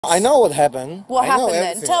I know what happened. What I know happened then?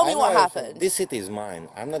 everything. Tell me I know what everything. happened. This city is mine.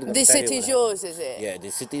 I'm not gonna This tell you city what is happened. yours, is it? Yeah,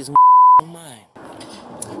 this city is mine.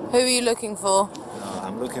 Who are you looking for? No,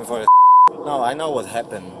 I'm looking for a No, I know what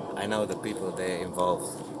happened. I know the people they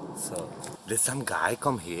involved. So, did some guy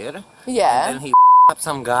come here? Yeah. And then he up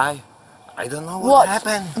some guy. I don't know What?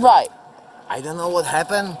 happened. Right. I don't know what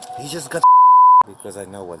happened. He just got because I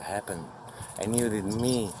know what happened. And you need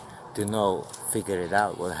me to know, figure it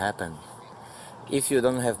out what happened. If you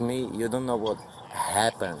don't have me, you don't know what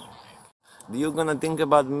happened. You're gonna think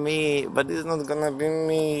about me, but it's not gonna be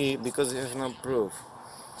me because you have no proof.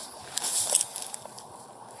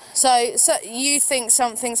 So you think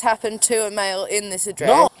something's happened to a male in this address?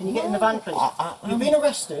 No. Can you get in the van, please? You've been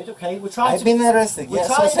arrested, okay? We're trying I've to... been arrested, we're yeah,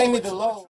 so trying- send me the law.